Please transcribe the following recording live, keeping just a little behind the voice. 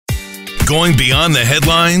Going beyond the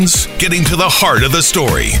headlines, getting to the heart of the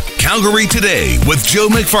story. Calgary Today with Joe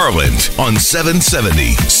McFarland on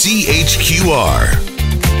 770 CHQR.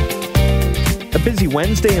 A busy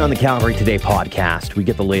Wednesday on the Calgary Today podcast. We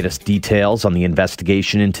get the latest details on the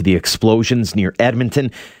investigation into the explosions near Edmonton,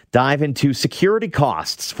 dive into security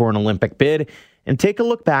costs for an Olympic bid, and take a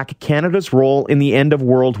look back at Canada's role in the end of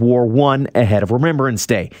World War I ahead of Remembrance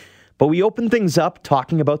Day. But we open things up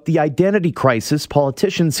talking about the identity crisis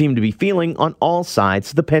politicians seem to be feeling on all sides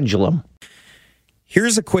of the pendulum.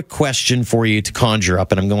 Here's a quick question for you to conjure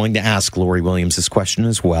up, and I'm going to ask Rory Williams this question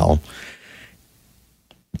as well.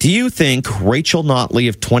 Do you think Rachel Notley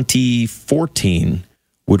of 2014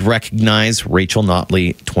 would recognize Rachel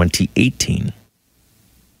Notley 2018?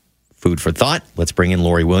 Food for thought. Let's bring in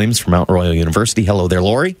Rory Williams from Mount Royal University. Hello there,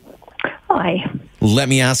 Rory. Hi. Let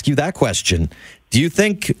me ask you that question. Do you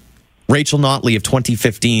think Rachel Notley of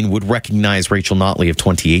 2015 would recognize Rachel Notley of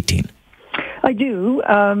 2018? I do.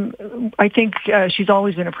 I think she's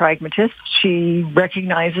always been a pragmatist. She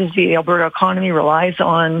recognizes the Alberta economy relies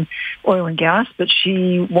on oil and gas, but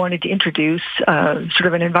she wanted to introduce sort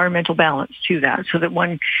of an environmental balance to that so that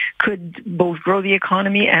one could both grow the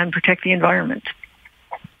economy and protect the environment.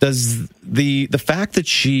 Does the fact that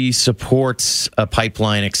she supports a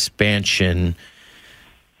pipeline expansion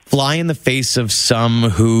fly in the face of some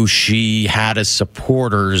who she had as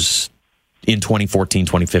supporters in 2014,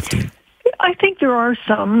 2015? I think there are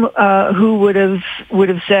some who would have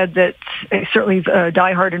said that, certainly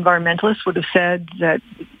diehard environmentalists would have said that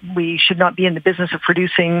we should not be in the business of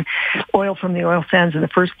producing oil from the oil sands in the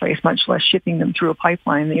first place, much less shipping them through a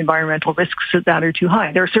pipeline. The environmental risks of that are too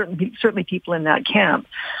high. There are certainly people in that camp.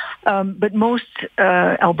 But most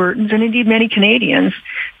Albertans, and indeed many Canadians,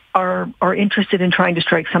 are interested in trying to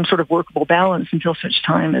strike some sort of workable balance until such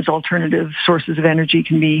time as alternative sources of energy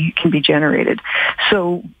can be generated.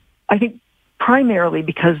 So I think primarily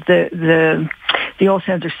because the oil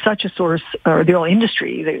sands are such a source, or the oil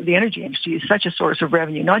industry, the energy industry is such a source of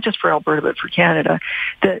revenue, not just for Alberta but for Canada,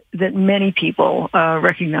 that many people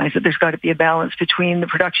recognize that there's got to be a balance between the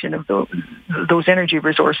production of those energy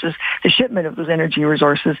resources, the shipment of those energy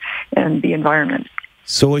resources, and the environment.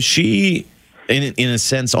 So is she, in a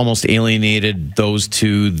sense, almost alienated those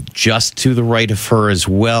two just to the right of her as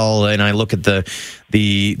well? And I look at the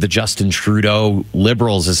Justin Trudeau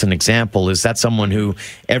Liberals as an example. Is that someone who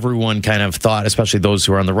everyone kind of thought, especially those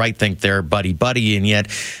who are on the right, think they're buddy-buddy, and yet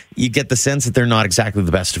you get the sense that they're not exactly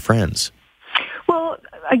the best of friends? Well,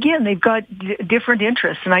 again, they've got different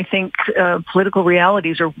interests, and I think political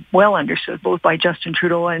realities are well understood, both by Justin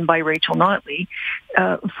Trudeau and by Rachel Notley.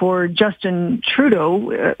 For Justin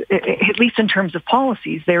Trudeau, at least in terms of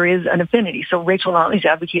policies, there is an affinity. So Rachel Notley's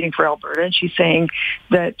advocating for Alberta, and she's saying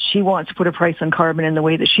that she wants to put a price on carbon in the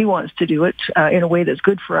way that she wants to do it, in a way that's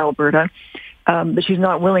good for Alberta. But she's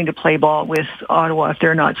not willing to play ball with Ottawa if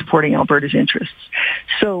they're not supporting Alberta's interests.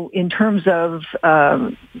 So in terms of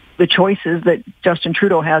the choices that Justin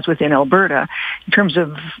Trudeau has within Alberta, in terms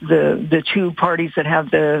of the two parties that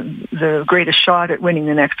have the greatest shot at winning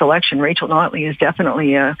the next election, Rachel Notley is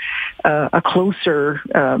definitely a closer,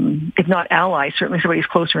 if not ally, certainly somebody's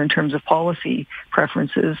closer in terms of policy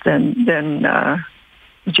preferences than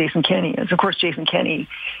Jason Kenney is. Of course, Jason Kenney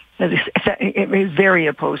is very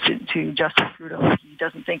opposed to Justin Trudeau. He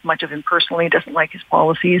doesn't think much of him personally, doesn't like his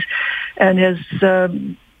policies, and has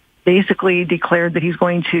basically declared that he's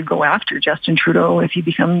going to go after Justin Trudeau if he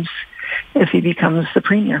becomes the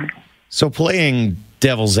premier. So playing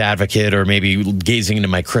devil's advocate, or maybe gazing into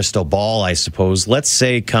my crystal ball, I suppose, let's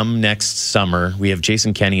say come next summer, we have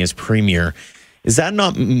Jason Kenney as premier. Is that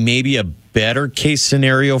not maybe a better case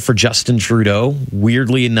scenario for Justin Trudeau,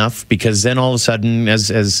 weirdly enough? Because then all of a sudden, as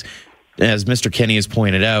Mr. Kenney has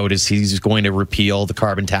pointed out, is he's going to repeal the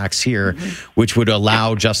carbon tax here, which would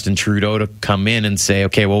allow Justin Trudeau to come in and say,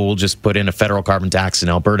 okay, well, we'll just put in a federal carbon tax in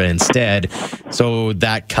Alberta instead. So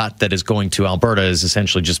that cut that is going to Alberta is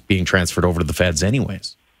essentially just being transferred over to the feds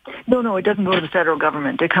anyways. No, it doesn't go to the federal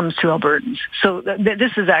government. It comes to Albertans. So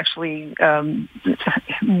this is actually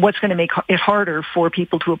what's going to make it harder for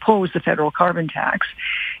people to oppose the federal carbon tax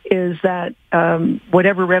is that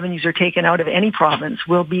whatever revenues are taken out of any province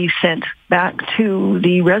will be sent back to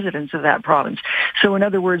the residents of that province. So in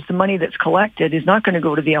other words, the money that's collected is not going to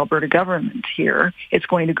go to the Alberta government here. It's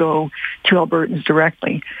going to go to Albertans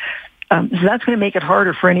directly. So that's going to make it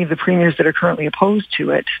harder for any of the premiers that are currently opposed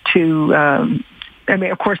to it to I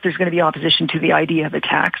mean, of course, there's going to be opposition to the idea of a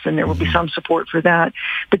tax, and there will be some support for that.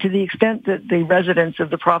 But to the extent that the residents of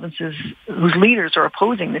the provinces whose leaders are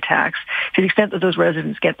opposing the tax, to the extent that those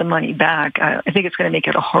residents get the money back, I think it's going to make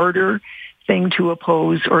it harder thing to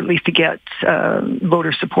oppose, or at least to get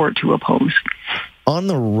voter support to oppose. On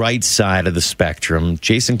the right side of the spectrum,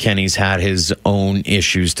 Jason Kenney's had his own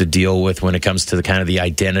issues to deal with when it comes to the kind of the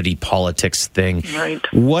identity politics thing. Right.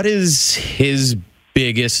 What is his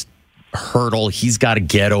biggest hurdle he's got to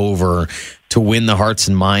get over to win the hearts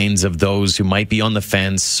and minds of those who might be on the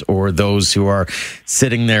fence, or those who are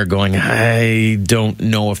sitting there going, I don't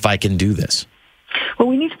know if I can do this? Well,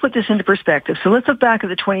 we need to put this into perspective. So let's look back at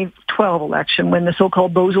the 2012 election when the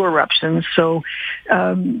so-called bozo eruptions,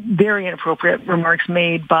 very inappropriate remarks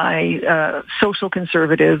made by social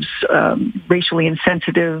conservatives, racially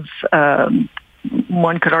insensitive,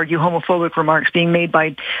 one could argue homophobic remarks being made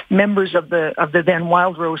by members of the then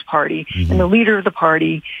Wild Rose Party. Mm-hmm. And the leader of the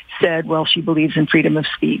party said, well, she believes in freedom of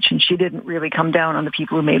speech, and she didn't really come down on the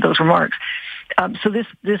people who made those remarks. So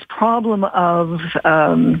this problem of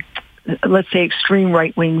let's say extreme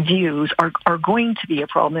right-wing views are going to be a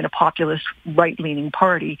problem in a populist right-leaning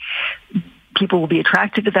party. People will be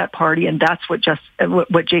attracted to that party, and that's what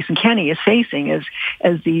Jason Kenney is facing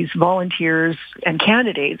as these volunteers and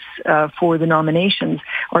candidates for the nominations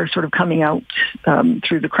are sort of coming out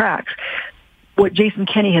through the cracks. What Jason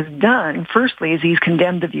Kenney has done, firstly, is he's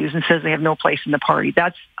condemned the views and says they have no place in the party.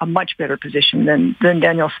 That's a much better position than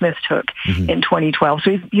Danielle Smith took in 2012.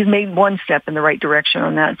 So he's made one step in the right direction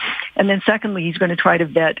on that. And then secondly, he's going to try to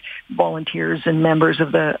vet volunteers and members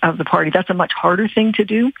of the party. That's a much harder thing to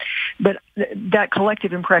do. But that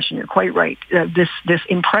collective impression, you're quite right. This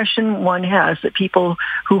impression one has that people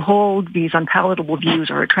who hold these unpalatable views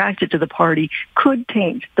are attracted to the party could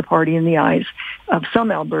taint the party in the eyes of some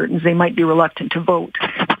Albertans. They might be reluctant to vote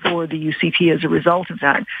for the UCP as a result of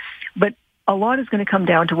that. But a lot is going to come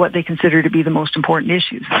down to what they consider to be the most important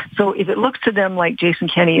issues. So if it looks to them like Jason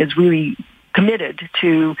Kenney is really committed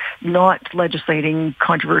to not legislating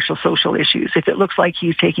controversial social issues, if it looks like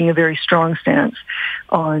he's taking a very strong stance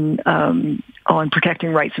on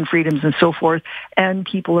protecting rights and freedoms and so forth, and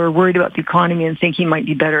people are worried about the economy and think he might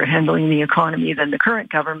be better at handling the economy than the current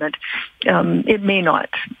government, it may not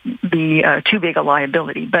be too big a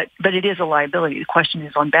liability, but it is a liability. The question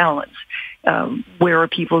is on balance. Where are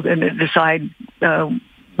people going to decide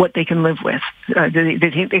what they can live with? Do they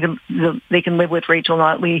think they can live with Rachel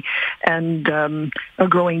Notley and a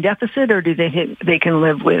growing deficit, or do they think they can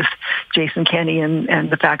live with Jason Kenney and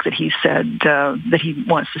the fact that he said that he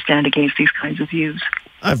wants to stand against these kinds of views?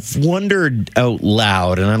 I've wondered out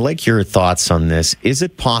loud, and I'd like your thoughts on this. Is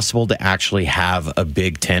it possible to actually have a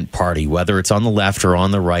big tent party, whether it's on the left or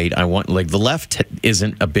on the right? The left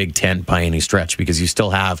isn't a big tent by any stretch, because you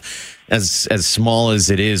still have, as small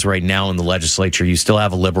as it is right now in the legislature, you still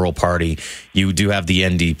have a Liberal Party, you do have the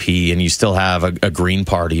NDP, and you still have a Green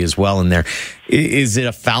Party as well in there. Is it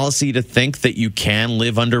a fallacy to think that you can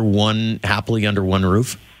live happily under one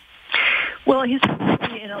roof? Well,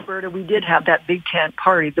 historically in Alberta, we did have that big tent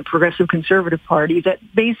party, the Progressive Conservative Party, that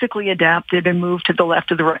basically adapted and moved to the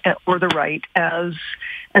left or the right as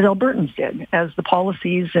Albertans did. As the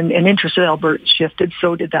policies and interests of Albertans shifted,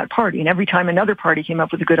 so did that party. And every time another party came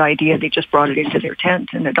up with a good idea, they just brought it into their tent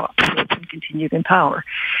and adopted it and continued in power.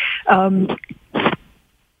 I'm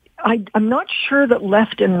not sure that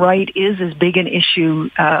left and right is as big an issue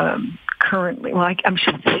currently. Well, I'm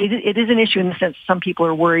sure it is an issue in the sense some people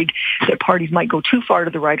are worried that parties might go too far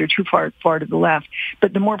to the right or too far to the left.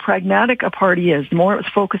 But the more pragmatic a party is, the more it's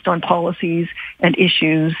focused on policies and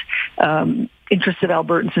issues, interests of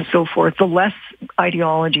Albertans and so forth, the less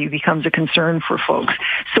ideology becomes a concern for folks.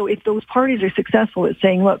 So if those parties are successful at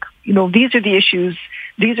saying, look, these are the issues,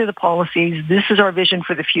 these are the policies, this is our vision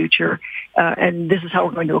for the future, and this is how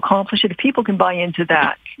we're going to accomplish it. If people can buy into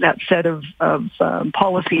that set of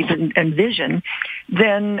policies and vision,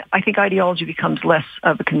 then I think ideology becomes less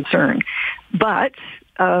of a concern. But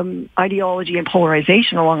ideology and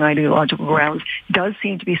polarization along ideological grounds does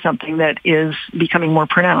seem to be something that is becoming more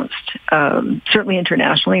pronounced, certainly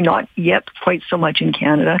internationally, not yet quite so much in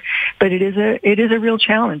Canada, but it is a real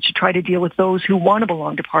challenge to try to deal with those who want to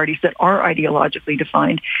belong to parties that are ideologically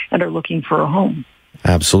defined and are looking for a home.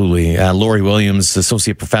 Absolutely. Lori Williams,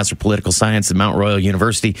 Associate Professor of Political Science at Mount Royal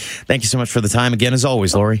University. Thank you so much for the time again, as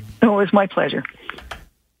always, Lori. Oh, it was my pleasure.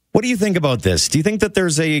 What do you think about this? Do you think that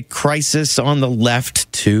there's a crisis on the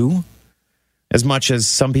left too? As much as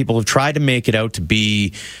some people have tried to make it out to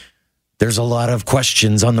be, there's a lot of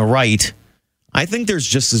questions on the right. I think there's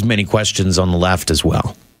just as many questions on the left as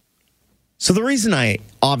well. So the reason I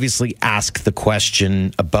obviously ask the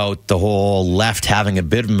question about the whole left having a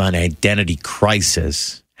bit of an identity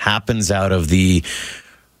crisis happens out of the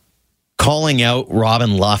calling out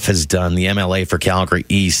Robin Luff has done, the MLA for Calgary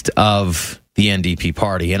East, of the NDP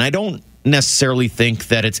party. And I don't necessarily think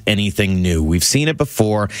that it's anything new. We've seen it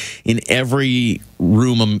before in every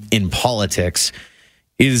room in politics.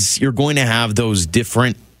 Is you're going to have those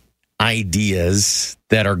different ideas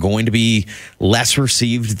that are going to be less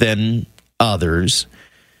received than others.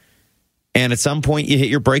 And at some point you hit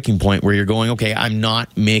your breaking point where you're going, okay, I'm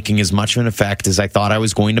not making as much of an effect as I thought I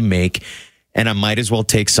was going to make, and I might as well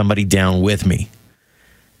take somebody down with me.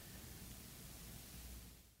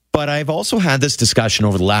 But I've also had this discussion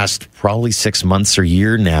over the last probably 6 months or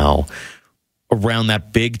year now around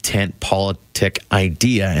that big tent politic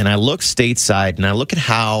idea. And I look stateside and I look at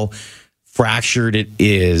how fractured it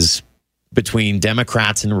is between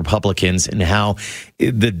Democrats and Republicans and how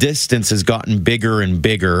the distance has gotten bigger and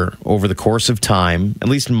bigger over the course of time, at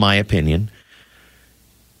least in my opinion.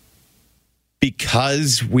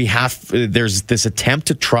 Because there's this attempt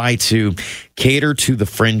to try to cater to the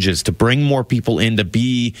fringes, to bring more people in, to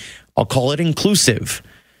be, I'll call it inclusive.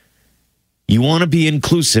 You want to be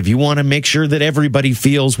inclusive. You want to make sure that everybody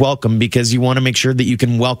feels welcome because you want to make sure that you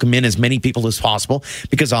can welcome in as many people as possible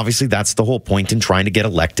because obviously that's the whole point in trying to get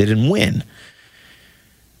elected and win.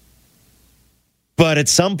 But at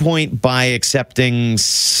some point, by accepting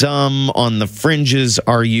some on the fringes,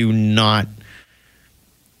 are you not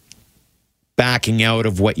backing out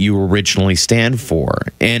of what you originally stand for?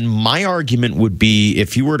 And my argument would be,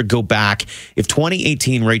 if you were to go back, if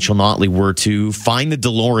 2018 Rachel Notley were to find the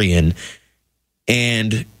DeLorean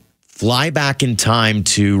and fly back in time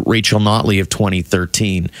to Rachel Notley of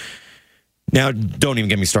 2013. Now, don't even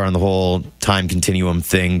get me started on the whole time continuum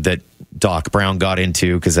thing that Doc Brown got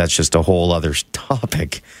into, because that's just a whole other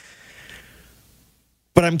topic.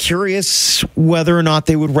 But I'm curious whether or not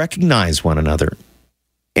they would recognize one another.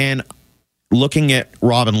 And looking at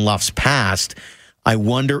Robin Luff's past, I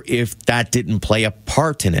wonder if that didn't play a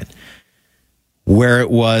part in it, where it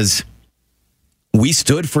was, we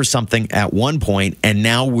stood for something at one point, and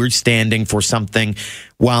now we're standing for something.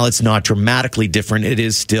 While it's not dramatically different, it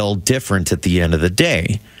is still different at the end of the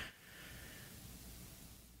day.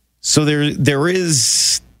 So there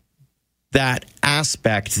is that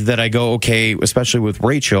aspect that I go, okay, especially with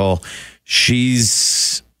Rachel,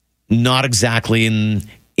 she's not exactly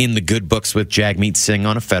in the good books with Jagmeet Singh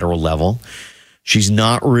on a federal level. She's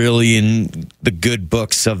not really in the good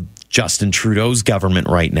books of Justin Trudeau's government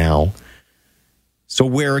right now. So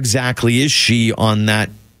where exactly is she on that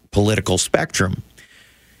political spectrum?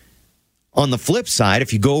 On the flip side,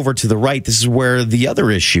 if you go over to the right, this is where the other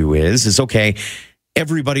issue is okay,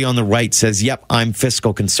 everybody on the right says, yep, I'm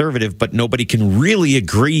fiscal conservative, but nobody can really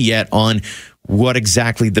agree yet on what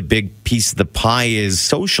exactly the big piece of the pie is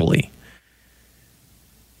socially.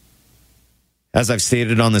 As I've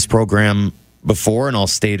stated on this program before, and I'll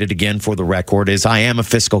state it again for the record, is I am a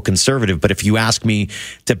fiscal conservative, but if you ask me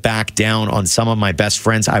to back down on some of my best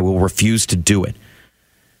friends, I will refuse to do it.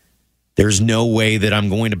 There's no way that I'm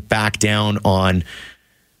going to back down on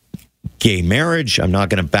gay marriage. I'm not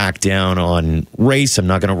going to back down on race. I'm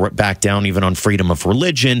not going to back down even on freedom of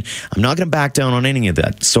religion. I'm not going to back down on any of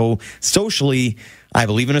that. So socially, I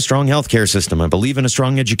believe in a strong healthcare system. I believe in a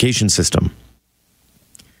strong education system.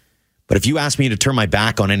 But if you ask me to turn my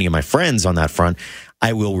back on any of my friends on that front,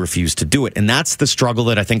 I will refuse to do it. And that's the struggle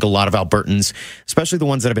that I think a lot of Albertans, especially the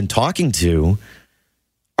ones that I've been talking to,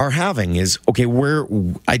 are having is, okay,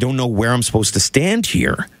 I don't know where I'm supposed to stand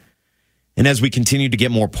here. And as we continue to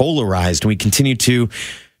get more polarized and we continue to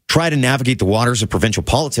try to navigate the waters of provincial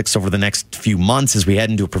politics over the next few months as we head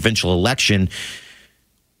into a provincial election,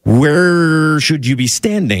 where should you be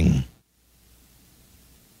standing?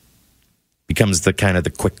 Becomes the kind of the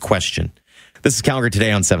quick question. This is Calgary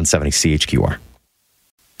Today on 770 CHQR.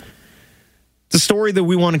 It's a story that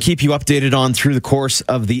we want to keep you updated on through the course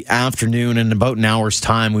of the afternoon. In about an hour's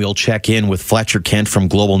time, we'll check in with Fletcher Kent from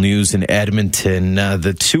Global News in Edmonton.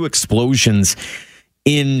 The two explosions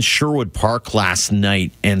in Sherwood Park last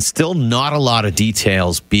night, and still not a lot of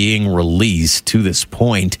details being released to this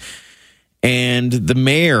point. And the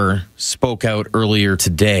mayor spoke out earlier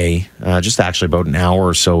today, just actually about an hour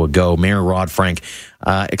or so ago, Mayor Rod Frank,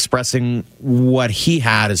 expressing what he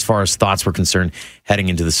had as far as thoughts were concerned heading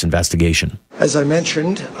into this investigation. As I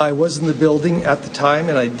mentioned, I was in the building at the time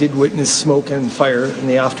and I did witness smoke and fire in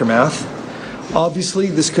the aftermath. Obviously,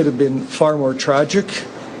 this could have been far more tragic,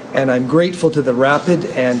 and I'm grateful to the rapid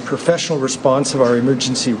and professional response of our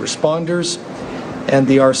emergency responders and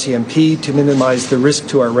the RCMP to minimize the risk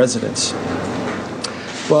to our residents.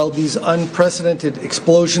 While these unprecedented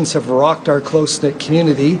explosions have rocked our close-knit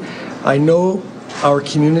community, I know our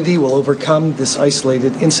community will overcome this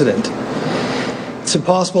isolated incident. It's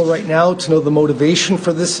impossible right now to know the motivation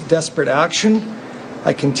for this desperate action,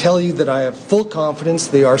 I can tell you that I have full confidence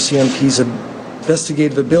in the RCMP's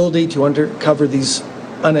investigative ability to uncover these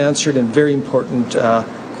unanswered and very important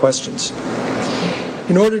questions.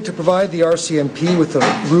 In order to provide the RCMP with the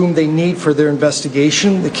room they need for their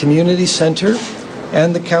investigation, the community centre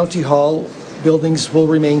and the county hall buildings will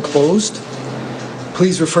remain closed.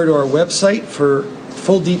 Please refer to our website for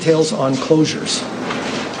full details on closures.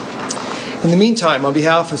 In the meantime, on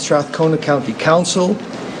behalf of Strathcona County Council,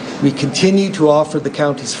 we continue to offer the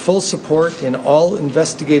county's full support in all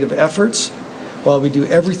investigative efforts while we do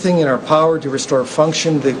everything in our power to restore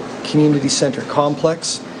function to the community centre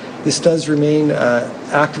complex. This does remain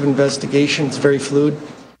active investigation. It's very fluid.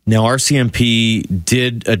 Now, RCMP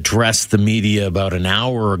did address the media about an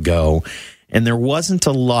hour ago, and there wasn't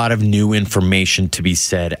a lot of new information to be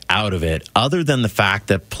said out of it, other than the fact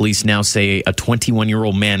that police now say a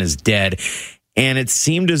 21-year-old man is dead. And it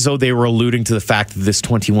seemed as though they were alluding to the fact that this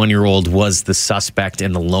 21-year-old was the suspect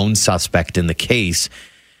and the lone suspect in the case.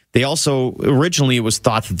 They also, originally it was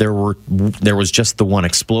thought that there was just the one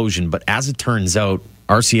explosion, but as it turns out,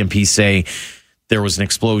 RCMP say there was an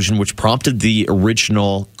explosion which prompted the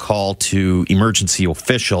original call to emergency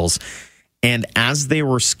officials. And as they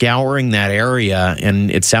were scouring that area,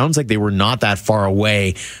 and it sounds like they were not that far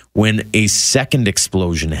away when a second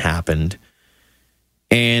explosion happened.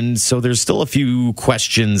 And so there's still a few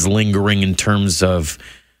questions lingering in terms of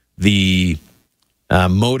the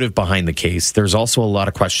motive behind the case. There's also a lot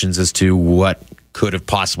of questions as to what could have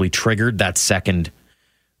possibly triggered that second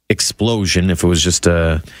explosion, if it was just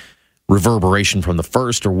a reverberation from the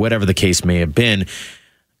first or whatever the case may have been.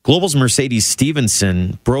 Global's Mercedes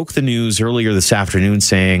Stevenson broke the news earlier this afternoon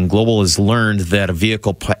saying Global has learned that a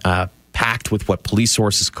vehicle packed with what police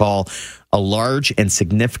sources call a large and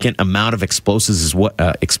significant amount of explosives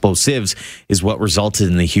is what resulted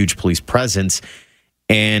in the huge police presence.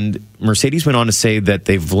 And Mercedes went on to say that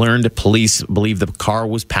they've learned police believe the car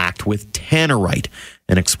was packed with tannerite,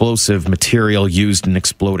 an explosive material used in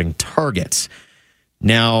exploding targets.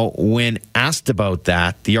 Now, when asked about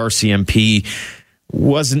that, the RCMP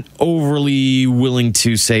wasn't overly willing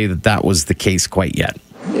to say that that was the case quite yet.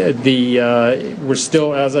 We're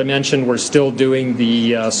still, as I mentioned, we're still doing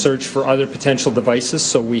the search for other potential devices,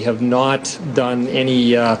 so we have not done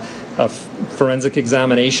any forensic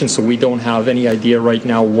examination, so we don't have any idea right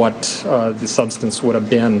now what the substance would have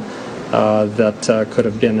been that could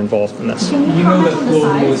have been involved in this. You know that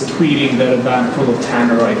Global was tweeting that a van full of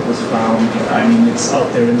tannerite was found. I mean, it's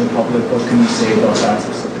out there in the public. What can you say about that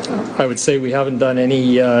specifically? I would say we haven't done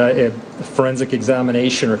any forensic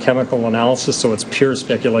examination or chemical analysis, so it's pure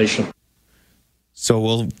speculation. So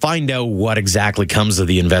we'll find out what exactly comes of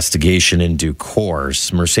the investigation in due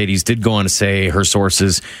course. Mercedes did go on to say her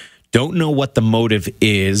sources don't know what the motive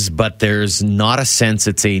is, but there's not a sense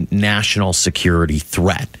it's a national security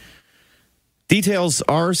threat. Details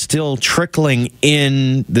are still trickling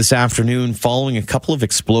in this afternoon following a couple of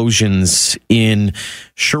explosions in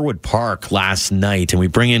Sherwood Park last night. And we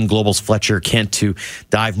bring in Global's Fletcher Kent to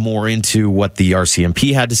dive more into what the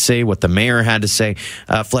RCMP had to say, what the mayor had to say.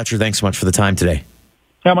 Fletcher, thanks so much for the time today.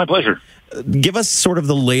 Yeah, my pleasure. Give us sort of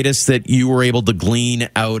the latest that you were able to glean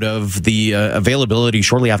out of the availability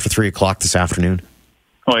shortly after 3 o'clock this afternoon.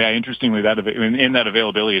 Oh yeah, interestingly, in that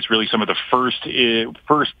availability, it's really some of the first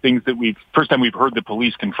things that first time we've heard the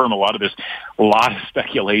police confirm a lot of this, a lot of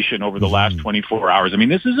speculation over the last 24 hours. I mean,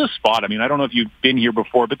 this is a spot. I mean, I don't know if you've been here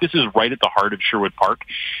before, but this is right at the heart of Sherwood Park.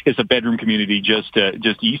 It's a bedroom community just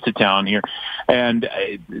east of town here, and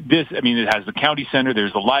it has the county center.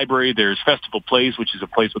 There's the library. There's Festival Place, which is a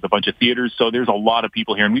place with a bunch of theaters. So there's a lot of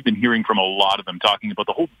people here, and we've been hearing from a lot of them talking about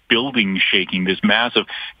the whole building shaking, this massive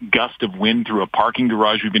gust of wind through a parking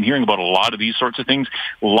garage. We've been hearing about a lot of these sorts of things,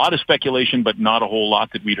 a lot of speculation, but not a whole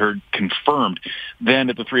lot that we'd heard confirmed. Then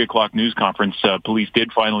at the 3 o'clock news conference, police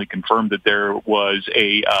did finally confirm that there was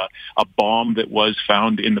a bomb that was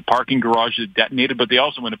found in the parking garage that detonated, but they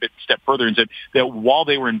also went a step further and said that while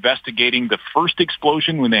they were investigating the first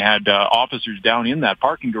explosion, when they had officers down in that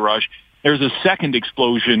parking garage, there's a second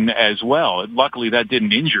explosion as well. Luckily, that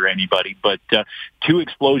didn't injure anybody, but two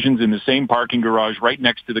explosions in the same parking garage right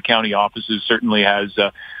next to the county offices certainly has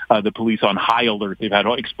the police on high alert. They've had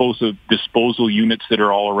explosive disposal units that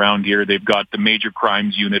are all around here. They've got the major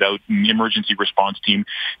crimes unit out and the emergency response team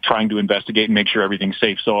trying to investigate and make sure everything's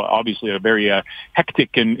safe. So obviously a very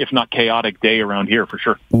hectic and, if not chaotic, day around here for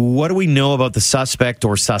sure. What do we know about the suspect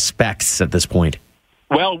or suspects at this point?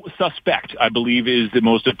 Well, suspect, I believe, is the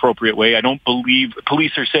most appropriate way. I don't believe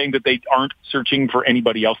police are saying that they aren't searching for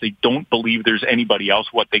anybody else. They don't believe there's anybody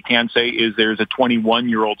else. What they can say is there's a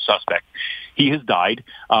 21-year-old suspect. He has died.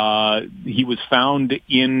 He was found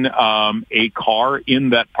in a car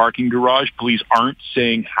in that parking garage. Police aren't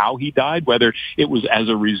saying how he died, whether it was as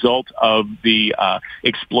a result of the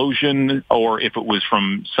explosion or if it was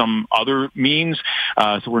from some other means.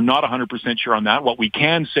 So we're not 100% sure on that. What we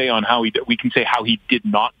can say on we can say how he did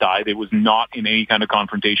not die. There was not in any kind of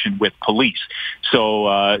confrontation with police.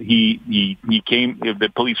 So he came. The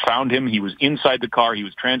police found him. He was inside the car. He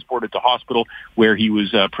was transported to hospital where he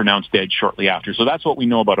was pronounced dead shortly after. So that's what we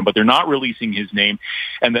know about him. But they're not releasing his name.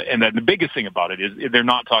 And the biggest thing about it is they're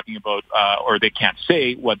not talking about or they can't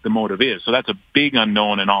say what the motive is. So that's a big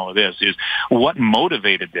unknown in all of this is what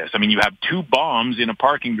motivated this. I mean, you have 2 bombs in a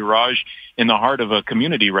parking garage in the heart of a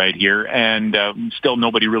community right here, and still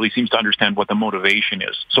nobody really seems to understand what the motivation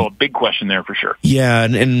is. So a big question there for sure. Yeah,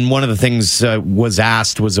 and one of the things was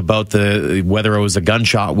asked was about whether it was a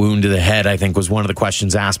gunshot wound to the head, I think was one of the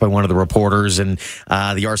questions asked by one of the reporters, and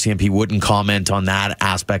the RCMP wouldn't comment on that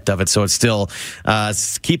aspect of it. So it's still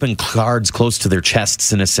keeping cards close to their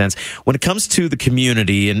chests in a sense. When it comes to the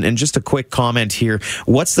community, and just a quick comment here,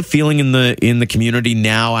 what's the feeling in the community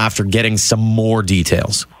now after getting some more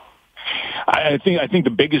details? I think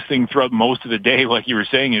the biggest thing throughout most of the day, like you were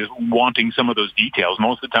saying, is wanting some of those details.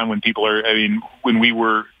 Most of the time when people are, when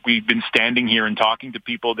we've been standing here and talking to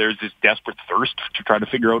people, there's this desperate thirst to try to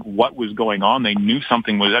figure out what was going on. They knew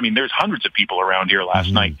something was, there's hundreds of people around here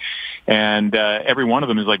last night. And every one of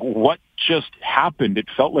them is like, what just happened? It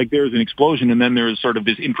felt like there was an explosion, and then there was sort of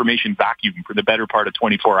this information vacuum for the better part of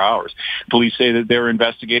 24 hours. Police say that they're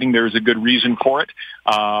investigating. There's a good reason for it.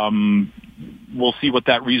 We'll see what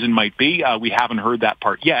that reason might be. We haven't heard that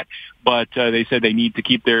part yet, but they said they need to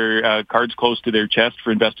keep their cards close to their chest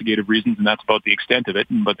for investigative reasons, and that's about the extent of it.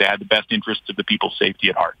 But they had the best interests of the people's safety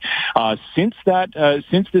at heart. Since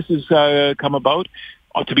this has come about,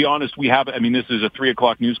 to be honest, this is a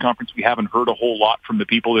 3:00 news conference. We haven't heard a whole lot from the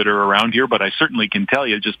people that are around here, but I certainly can tell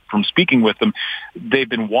you just from speaking with them, they've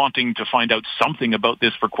been wanting to find out something about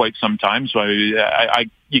this for quite some time. So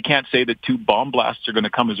you can't say that 2 bomb blasts are going to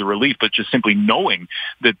come as a relief, but just simply knowing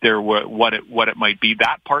that there were what it might be,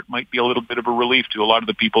 that part might be a little bit of a relief to a lot of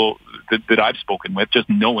the people that I've spoken with. Just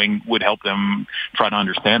knowing would help them try to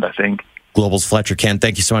understand, I think. Global's Fletcher. Ken,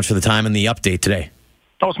 thank you so much for the time and the update today.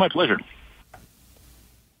 Oh, it's my pleasure.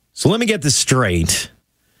 So let me get this straight.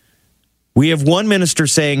 We have one minister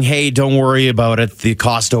saying, hey, don't worry about it. The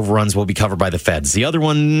cost overruns will be covered by the feds. The other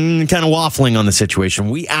one kind of waffling on the situation.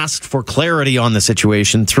 We asked for clarity on the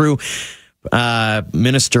situation through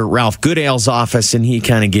Minister Ralph Goodale's office, and he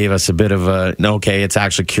kind of gave us a bit of okay, it's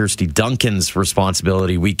actually Kirsty Duncan's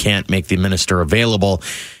responsibility. We can't make the minister available.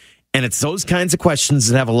 And it's those kinds of questions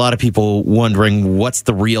that have a lot of people wondering what's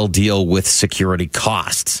the real deal with security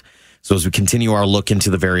costs. So as we continue our look into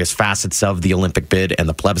the various facets of the Olympic bid and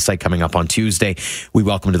the plebiscite coming up on Tuesday, we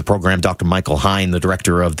welcome to the program Dr. Michael Heine, the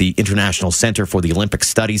director of the International Center for the Olympic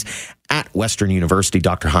Studies at Western University.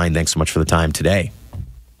 Dr. Heine, thanks so much for the time today.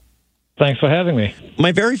 Thanks for having me.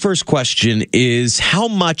 My very first question is, how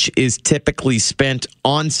much is typically spent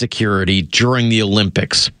on security during the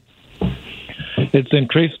Olympics? It's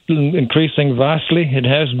increasing vastly. It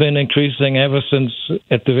has been increasing ever since,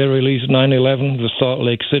 at the very least, 9/11. The Salt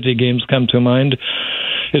Lake City games come to mind.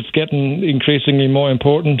 It's getting increasingly more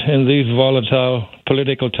important in these volatile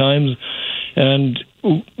political times. And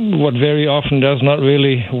what very often does not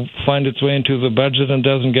really find its way into the budget and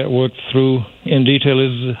doesn't get worked through in detail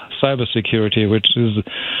is cybersecurity, which is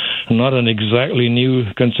not an exactly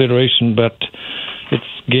new consideration, but it's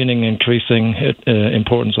gaining increasing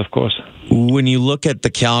importance, of course. When you look at the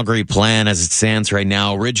Calgary plan as it stands right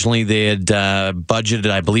now, originally they had budgeted,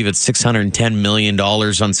 I believe it's $610 million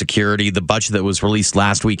on security. The budget that was released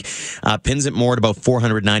last week pins it more at about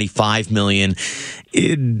 $495 million.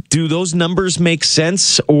 Do those numbers make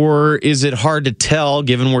sense, or is it hard to tell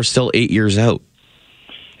given we're still 8 years out?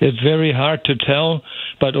 It's very hard to tell,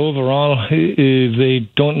 but overall they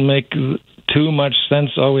don't make too much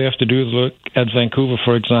sense. All we have to do is look at Vancouver,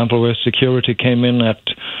 for example, where security came in at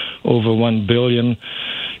over $1 billion,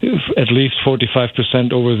 at least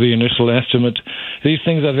 45% over the initial estimate. These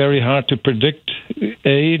things are very hard to predict,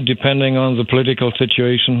 A, depending on the political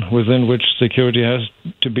situation within which security has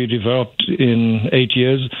to be developed in 8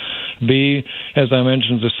 years. B, as I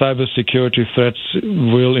mentioned, the cybersecurity threats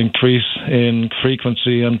will increase in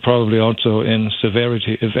frequency and probably also in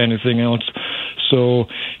severity, if anything else. So,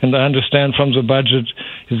 and I understand from the budget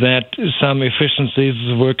that some efficiencies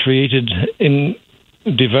were created in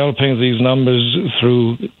developing these numbers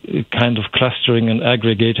through kind of clustering and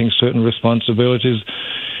aggregating certain responsibilities.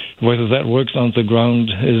 Whether that works on the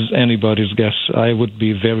ground is anybody's guess. I would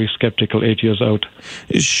be very skeptical 8 years out.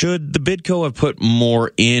 Should the BidCo have put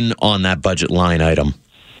more in on that budget line item?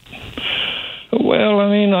 Well, I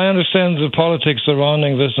mean, I understand the politics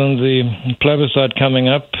surrounding this and the plebiscite coming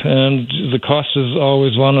up, and the cost is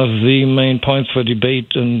always one of the main points for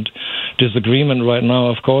debate and disagreement right now,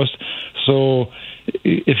 of course. So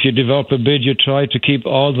if you develop a bid, you try to keep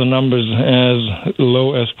all the numbers as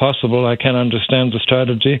low as possible. I can understand the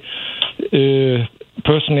strategy.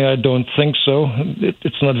 Personally, I don't think so.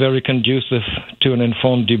 It's not very conducive to an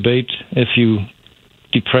informed debate if you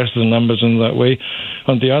depress the numbers in that way.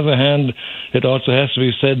 On the other hand, it also has to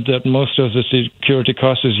be said that most of the security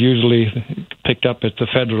cost is usually picked up at the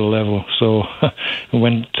federal level. So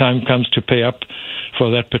when time comes to pay up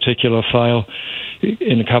for that particular file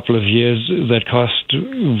in a couple of years, that cost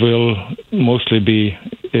will mostly be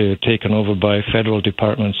taken over by federal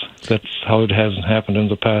departments. That's how it has happened in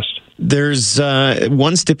the past. There's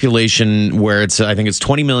one stipulation where I think it's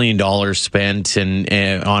 $20 million spent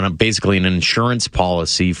on basically an insurance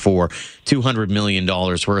policy for $200 million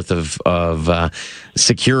worth of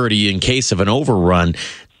security in case of an overrun.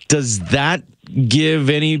 Does that give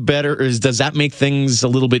any better? Does that make things a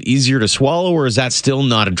little bit easier to swallow, or is that still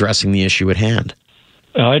not addressing the issue at hand?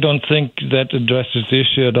 I don't think that addresses the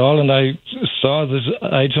issue at all, and I saw this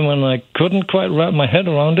item and I couldn't quite wrap my head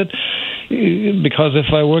around it, because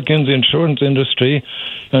if I work in the insurance industry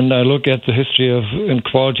and I look at the history of and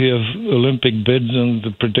quality of Olympic bids and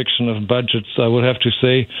the prediction of budgets, I would have to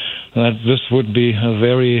say that this would be a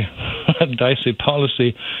very dicey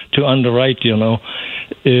policy to underwrite, you know.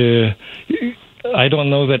 I don't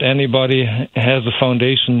know that anybody has a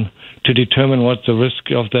foundation to determine what the risk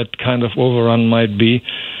of that kind of overrun might be.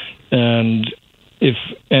 And if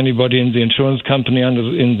anybody in the insurance company,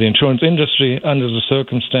 in the insurance industry, under the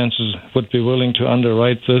circumstances, would be willing to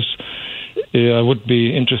underwrite this, I would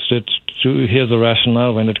be interested to hear the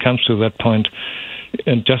rationale when it comes to that point.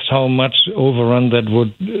 And just how much overrun that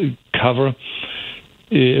would cover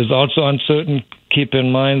is also uncertain. Keep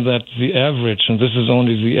in mind that the average, and this is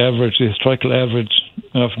only the average, the historical average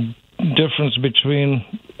of difference between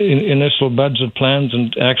initial budget plans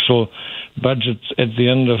and actual budgets at the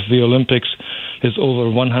end of the Olympics is over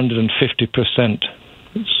 150%.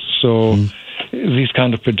 So these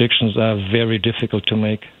kind of predictions are very difficult to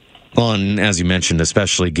make. Well, and as you mentioned,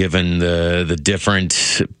 especially given the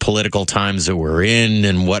different political times that we're in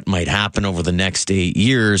and what might happen over the next 8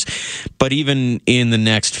 years. But even in the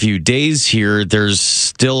next few days here, there's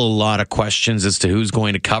still a lot of questions as to who's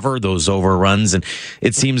going to cover those overruns. And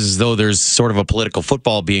it seems as though there's sort of a political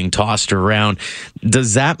football being tossed around.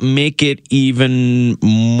 Does that make it even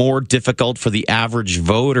more difficult for the average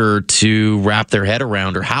voter to wrap their head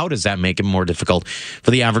around? Or how does that make it more difficult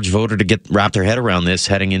for the average voter to wrap their head around this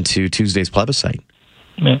heading into Tuesday's plebiscite?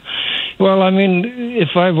 Yeah. Well, I mean, if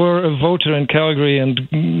I were a voter in Calgary and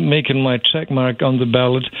making my check mark on the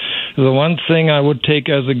ballot, the one thing I would take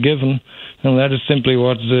as a given, and that is simply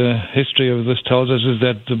what the history of this tells us, is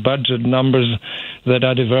that the budget numbers that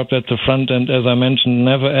are developed at the front end, as I mentioned,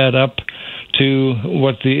 never add up to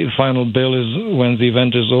what the final bill is when the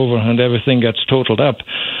event is over and everything gets totaled up.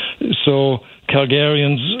 So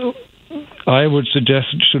Calgarians, I would suggest,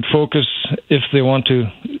 should focus, if they want to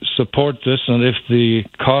support this, and if the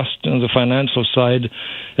cost and the financial side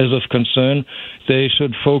is of concern, they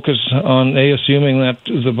should focus on assuming that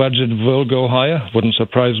the budget will go higher, wouldn't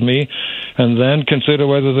surprise me, and then consider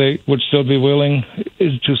whether they would still be willing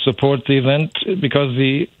to support the event, because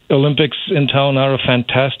the Olympics in town are a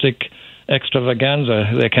fantastic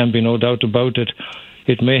extravaganza. There can be no doubt about it.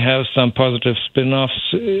 It may have some positive spin-offs,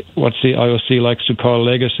 what the IOC likes to call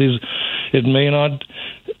legacies. It may not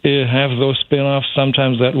have those spin-offs.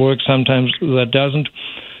 Sometimes that works, sometimes that doesn't.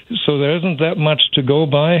 So there isn't that much to go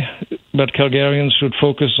by, but Calgarians should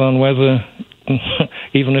focus on whether,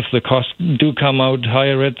 even if the costs do come out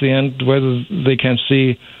higher at the end, whether they can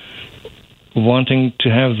see wanting to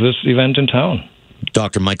have this event in town.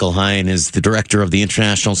 Dr. Michael Heine is the director of the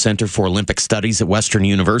International Center for Olympic Studies at Western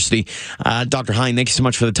University. Dr. Heine, thank you so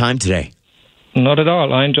much for the time today. Not at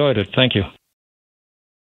all. I enjoyed it. Thank you.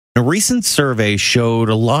 A recent survey showed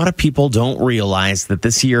a lot of people don't realize that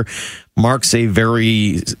this year marks a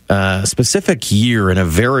very specific year and a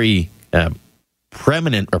very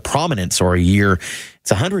prominent year.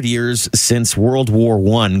 It's 100 years since World War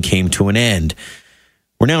I came to an end.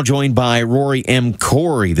 We're now joined by Rory M.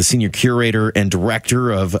 Cory, the Senior Curator and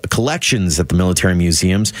Director of Collections at the Military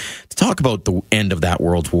Museums, to talk about the end of that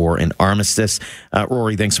World War and Armistice.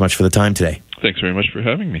 Rory, thanks so much for the time today. Thanks very much for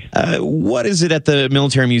having me. What is it at the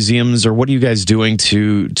Military Museums, or what are you guys doing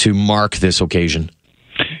to mark this occasion?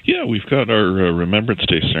 Yeah, Yeah, we've got our Remembrance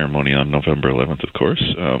Day ceremony on November 11th, of course.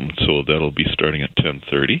 So that'll be starting at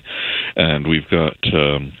 10:30, and we've got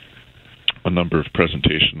a number of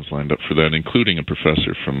presentations lined up for that, including a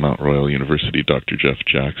professor from Mount Royal University, Dr. Jeff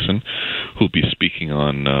Jackson, who'll be speaking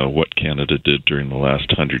on what Canada did during the last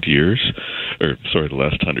 100 days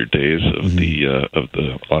of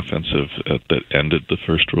the offensive that ended the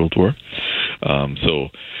First World War. So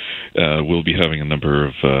we'll be having a number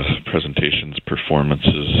of presentations,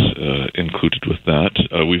 performances included with that.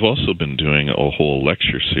 We've also been doing a whole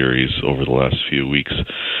lecture series over the last few weeks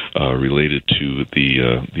related to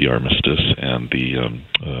the Armistice and the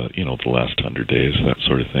last 100 days, that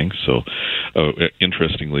sort of thing. So,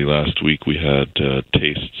 interestingly, last week we had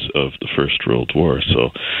tastes of the First World War.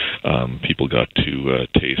 So, people got to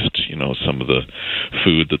taste, some of the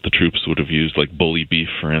food that the troops would have used, like bully beef,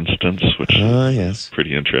 for instance, which is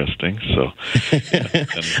pretty interesting. So,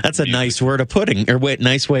 that's a nice word of putting,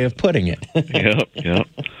 nice way of putting it. Yeah.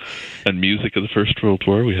 And music of the First World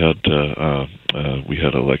War, we had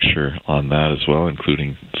a lecture on that as well,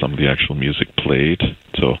 including some of the actual music played.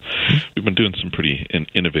 So we've been doing some pretty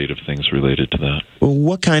innovative things related to that.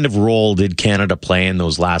 What kind of role did Canada play in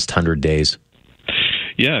those last 100 days?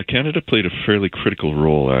 Yeah, Canada played a fairly critical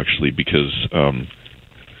role, actually, because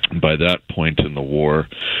by that point in the war,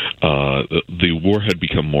 the war had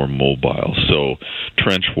become more mobile. So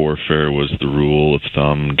trench warfare was the rule of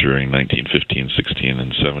thumb during 1915, 16,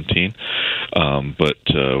 and 17.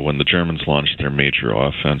 But when the Germans launched their major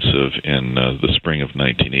offensive in the spring of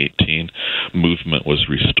 1918, movement was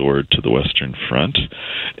restored to the Western Front.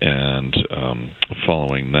 And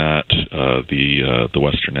following that, the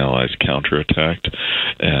Western Allies counterattacked.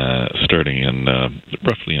 Starting in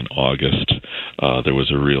roughly in August, there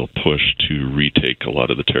was a real push to retake a lot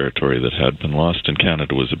of the territory that had been lost, and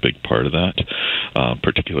Canada was a big part of that,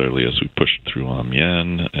 particularly as we pushed through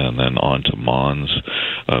Amiens and then on to Mons.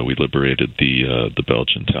 We liberated the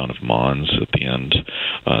Belgian town of Mons at the end,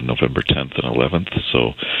 November 10th and 11th.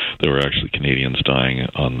 So there were actually Canadians dying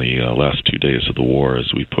on the last 2 days of the war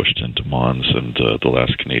as we pushed into Mons, and the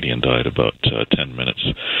last Canadian died about 10 minutes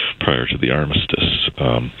prior to the armistice.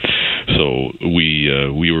 So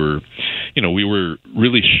we were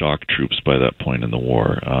really shock troops by that point in the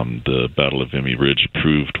war. The Battle of Vimy Ridge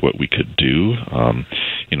proved what we could do,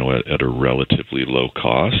 at a relatively low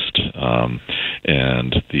cost.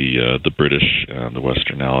 And the British and the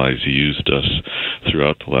Western Allies used us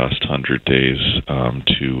throughout the last 100 days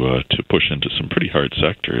to push into some pretty hard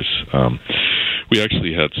sectors. We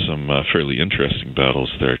actually had some fairly interesting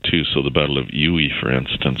battles there too. So the Battle of Uy, for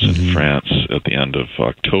instance, in France at the end of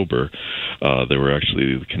October, there were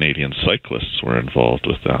actually the Canadian cyclists were involved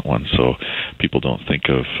with that one. So people don't think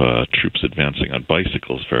of troops advancing on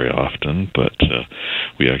bicycles very often, but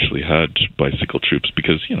we actually had bicycle troops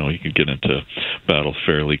because you could get into battle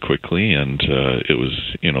fairly quickly, and it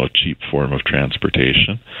was a cheap form of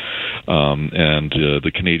transportation. And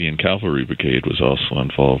the Canadian Cavalry Brigade was also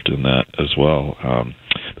involved in that as well.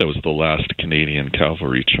 That was the last Canadian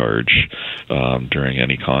cavalry charge during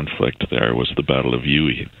any conflict. There was the Battle of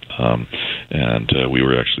Uy, and we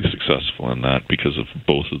were actually successful in that because of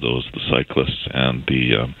both of those, the cyclists and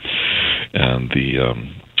the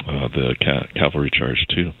cavalry charge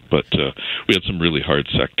too. But we had some really hard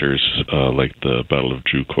sectors, like the Battle of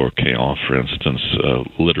Drucourt-Quéant, for instance.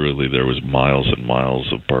 Literally, there was miles and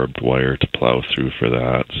miles of barbed wire to plow through for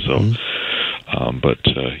that. So. But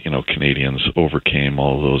Canadians overcame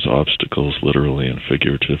all those obstacles, literally and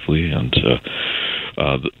figuratively. And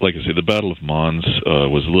like I say, the Battle of Mons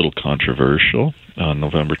was a little controversial on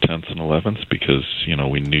November 10th and 11th because,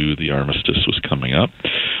 we knew the armistice was coming up.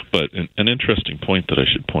 But an interesting point that I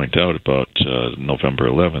should point out about November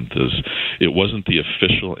 11th is it wasn't the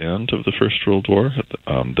official end of the First World War.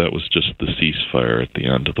 That was just the ceasefire at the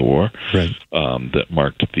end of the war, right. That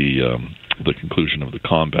marked the conclusion of the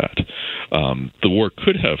combat. The war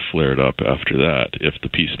could have flared up after that if the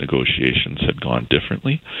peace negotiations had gone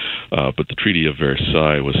differently, but the Treaty of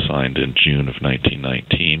Versailles was signed in June of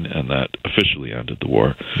 1919, and that officially ended the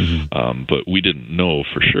war. But we didn't know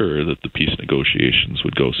for sure that the peace negotiations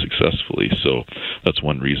would go successfully, so that's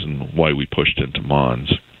one reason why we pushed into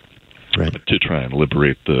Mons. Right. To try and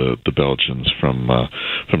liberate the Belgians from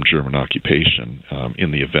German occupation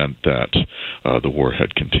in the event that the war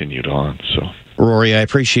had continued on. So, Rory, I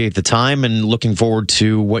appreciate the time and looking forward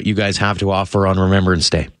to what you guys have to offer on Remembrance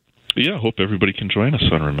Day. Yeah, I hope everybody can join us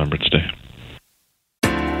on Remembrance Day.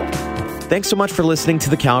 Thanks so much for listening to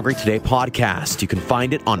the Calgary Today podcast. You can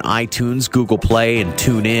find it on iTunes, Google Play, and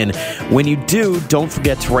TuneIn. When you do, don't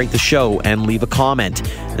forget to rate the show and leave a comment.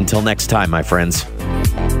 Until next time, my friends.